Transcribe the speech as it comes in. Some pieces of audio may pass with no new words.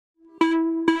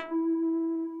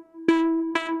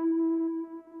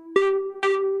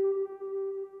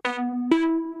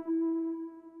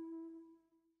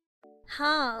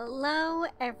Hello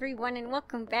everyone and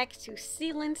welcome back to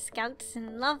Sealynn Scouts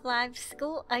and Love Live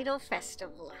School Idol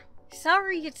Festival.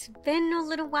 Sorry it's been a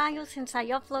little while since I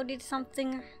uploaded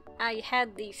something. I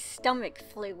had the stomach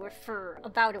flu for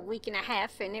about a week and a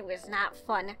half and it was not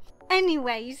fun.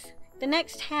 Anyways, the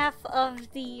next half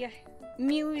of the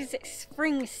Muse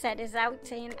Spring set is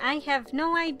out and I have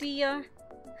no idea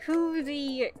who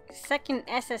the second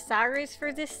SSR is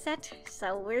for this set,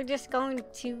 so we're just going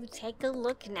to take a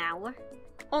look now.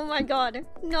 Oh my god,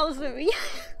 Nozomi.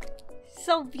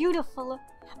 So beautiful.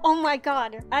 Oh my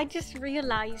god, I just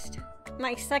realized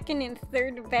my second and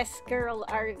third best girl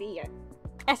are the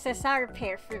SSR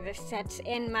pair for this set,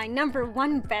 and my number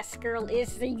one best girl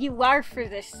is the UR for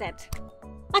this set.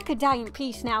 I could die in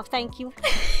peace now, thank you.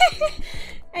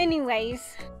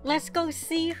 Anyways, let's go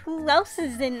see who else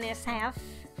is in this half.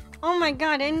 Oh my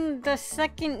god, and the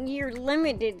second year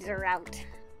limiteds are out.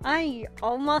 I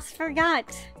almost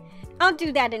forgot. I'll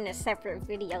do that in a separate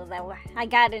video though. I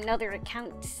got another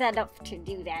account set up to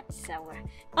do that, so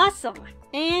awesome.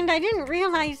 And I didn't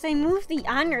realize they moved the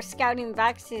honor scouting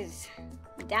boxes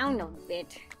down a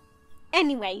bit.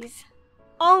 Anyways,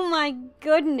 oh my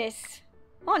goodness.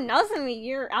 Oh Nozomi,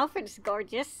 your outfit's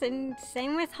gorgeous, and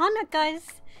same with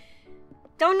Honoka's.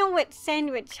 Don't know what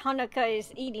sandwich Honoka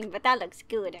is eating, but that looks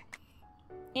good.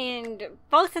 And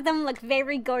both of them look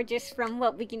very gorgeous from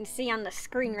what we can see on the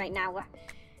screen right now.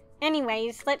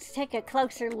 Anyways, let's take a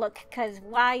closer look, cause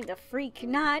why the freak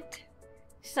not?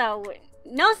 So,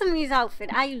 Nozomi's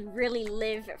outfit, I really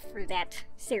live for that,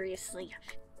 seriously.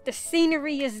 The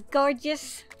scenery is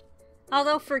gorgeous,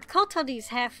 although for Kotori's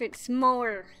half it's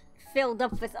more filled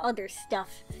up with other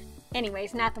stuff.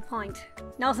 Anyways, not the point.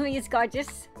 Nozomi is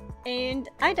gorgeous. And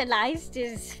Idolized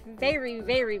is very,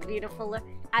 very beautiful.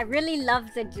 I really love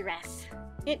the dress.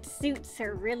 It suits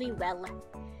her really well.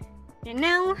 And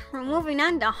now, we're moving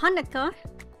on to Honoka.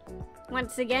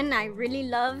 Once again, I really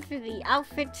love the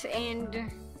outfit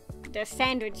and the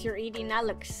sandwich you're eating. That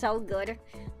looks so good.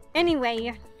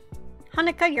 Anyway,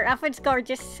 Honoka, your outfit's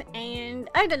gorgeous. And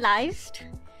Idolized,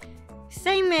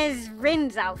 same as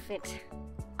Rin's outfit.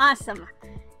 Awesome.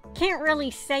 Can't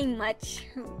really say much,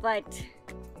 but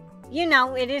you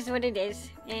know, it is what it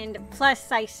is, and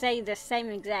plus I say the same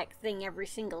exact thing every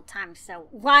single time, so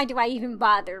why do I even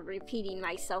bother repeating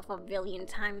myself a billion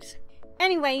times?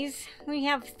 Anyways, we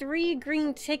have 3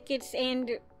 green tickets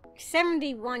and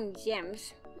 71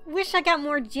 gems. Wish I got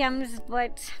more gems,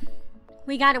 but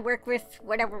we gotta work with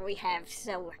whatever we have,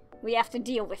 so we have to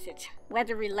deal with it,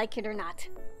 whether we like it or not.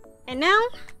 And now,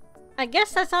 I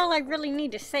guess that's all I really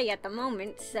need to say at the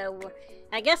moment, so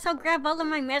I guess I'll grab all of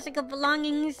my magical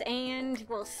belongings and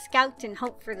we'll scout and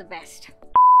hope for the best.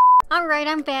 Alright,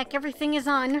 I'm back. Everything is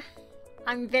on.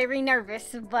 I'm very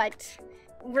nervous, but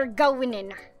we're going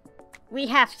in. We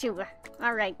have to.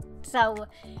 Alright, so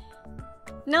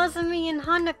Nozomi and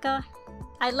Honoka,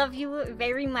 I love you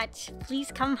very much.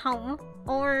 Please come home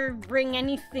or bring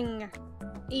anything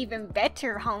even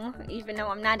better home, even though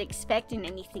I'm not expecting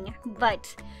anything,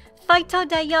 but Faito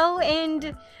Dayo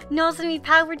and Nozomi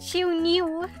Power Tune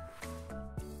you.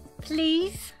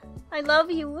 Please, I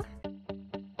love you.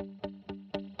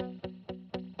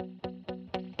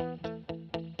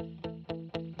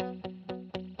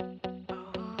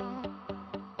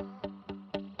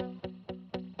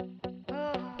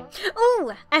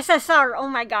 Ooh, SSR, oh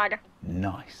my god.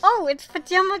 Nice. Oh, it's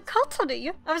Pajama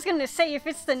Kotori. I was gonna say if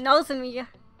it's the Nozomi,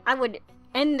 I would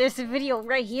end this video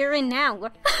right here and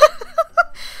now.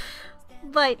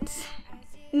 But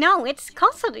no, it's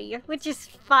Kotori, which is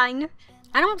fine.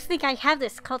 I don't think I have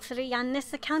this Kotori on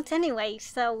this account anyway,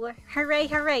 so hooray,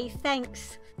 hooray,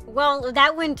 thanks. Well,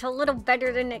 that went a little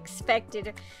better than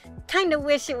expected. Kinda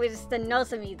wish it was the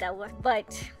Nozomi though,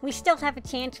 but we still have a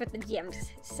chance with the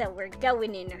gems, so we're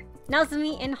going in.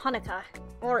 Nozomi and Honoka,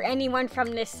 or anyone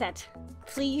from this set,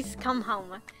 please come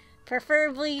home.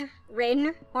 Preferably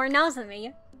Rin or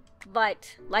Nozomi,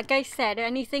 but like I said,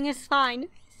 anything is fine.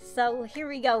 So here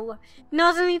we go.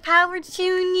 Nozomi Power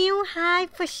Tune you, hi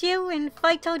push you, and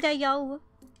Faito Dayo.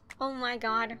 Oh my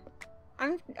god.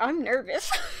 I'm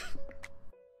nervous.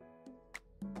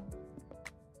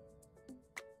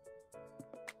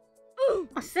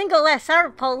 A single SR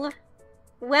pull.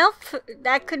 Well,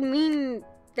 that could mean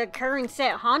the current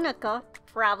set Honoka,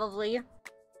 probably.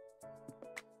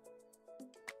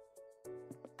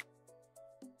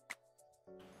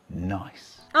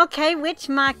 Nice. Okay, Witch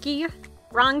Maki.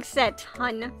 Wrong set,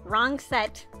 hun. Wrong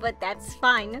set, but that's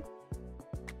fine.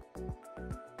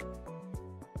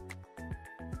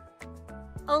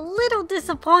 A little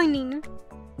disappointing,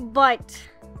 but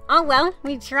oh well,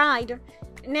 we tried.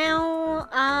 Now,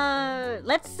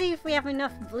 let's see if we have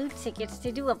enough blue tickets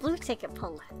to do a blue ticket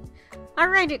pull.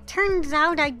 Alright, it turns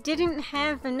out I didn't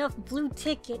have enough blue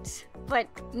tickets, but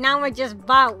now I just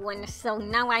bought one, so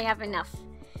now I have enough.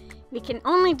 We can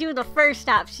only do the first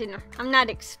option. I'm not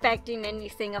expecting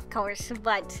anything, of course,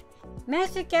 but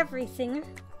Magic Everything,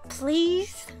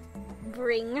 please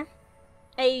bring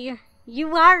a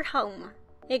You Are home.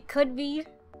 It could be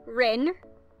Rin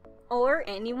or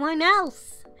anyone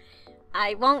else.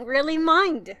 I won't really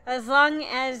mind, as long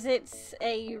as it's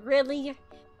a really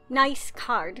nice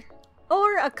card.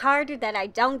 Or a card that I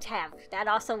don't have. That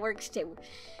also works too.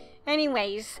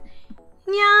 Anyways,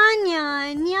 nya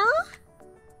nya nya.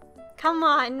 Come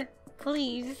on,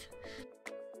 please.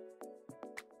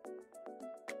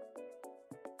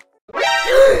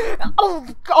 Oh,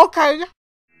 okay.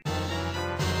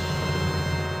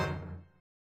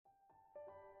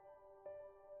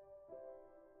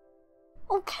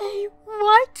 Okay,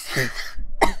 what?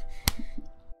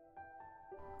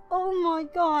 Oh my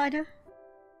god.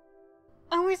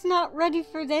 I was not ready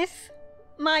for this.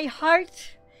 My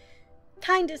heart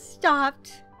kinda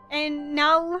stopped, and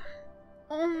now,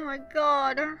 oh my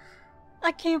god.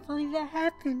 I can't believe that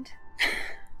happened.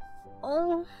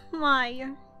 Oh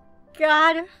my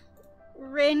god.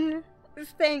 Rin,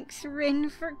 thanks Rin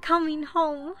for coming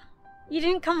home. You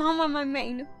didn't come home on my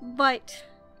main, but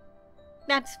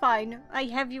that's fine. I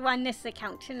have you on this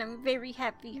account and I'm very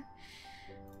happy.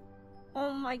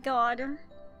 Oh my god.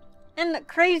 And the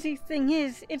crazy thing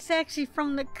is, it's actually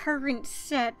from the current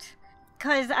set.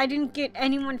 Because I didn't get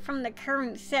anyone from the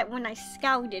current set when I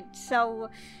scouted, so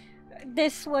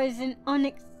this was an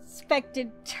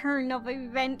unexpected turn of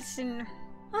events and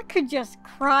I could just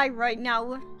cry right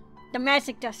now. The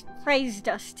magic dust praised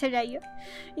us today.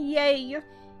 Yay.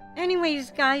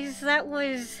 Anyways guys, that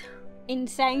was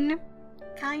insane.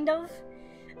 Kind of.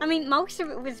 I mean, most of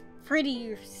it was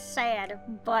pretty sad,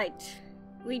 but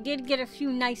we did get a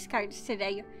few nice cards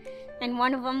today. And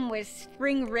one of them was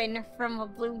Spring Rin from a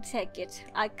blue ticket.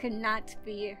 I could not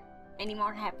be any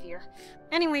more happier.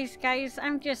 Anyways guys,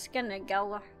 I'm just gonna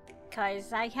go,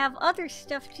 because I have other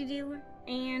stuff to do,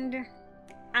 and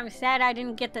I'm sad I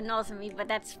didn't get the Nozomi, but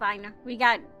that's fine. We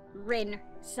got Rin,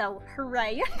 so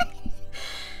hooray.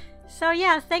 So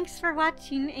yeah, thanks for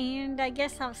watching, and I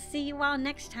guess I'll see you all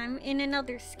next time in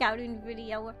another scouting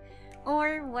video,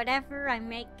 or whatever I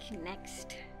make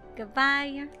next.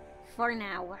 Goodbye for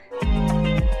now.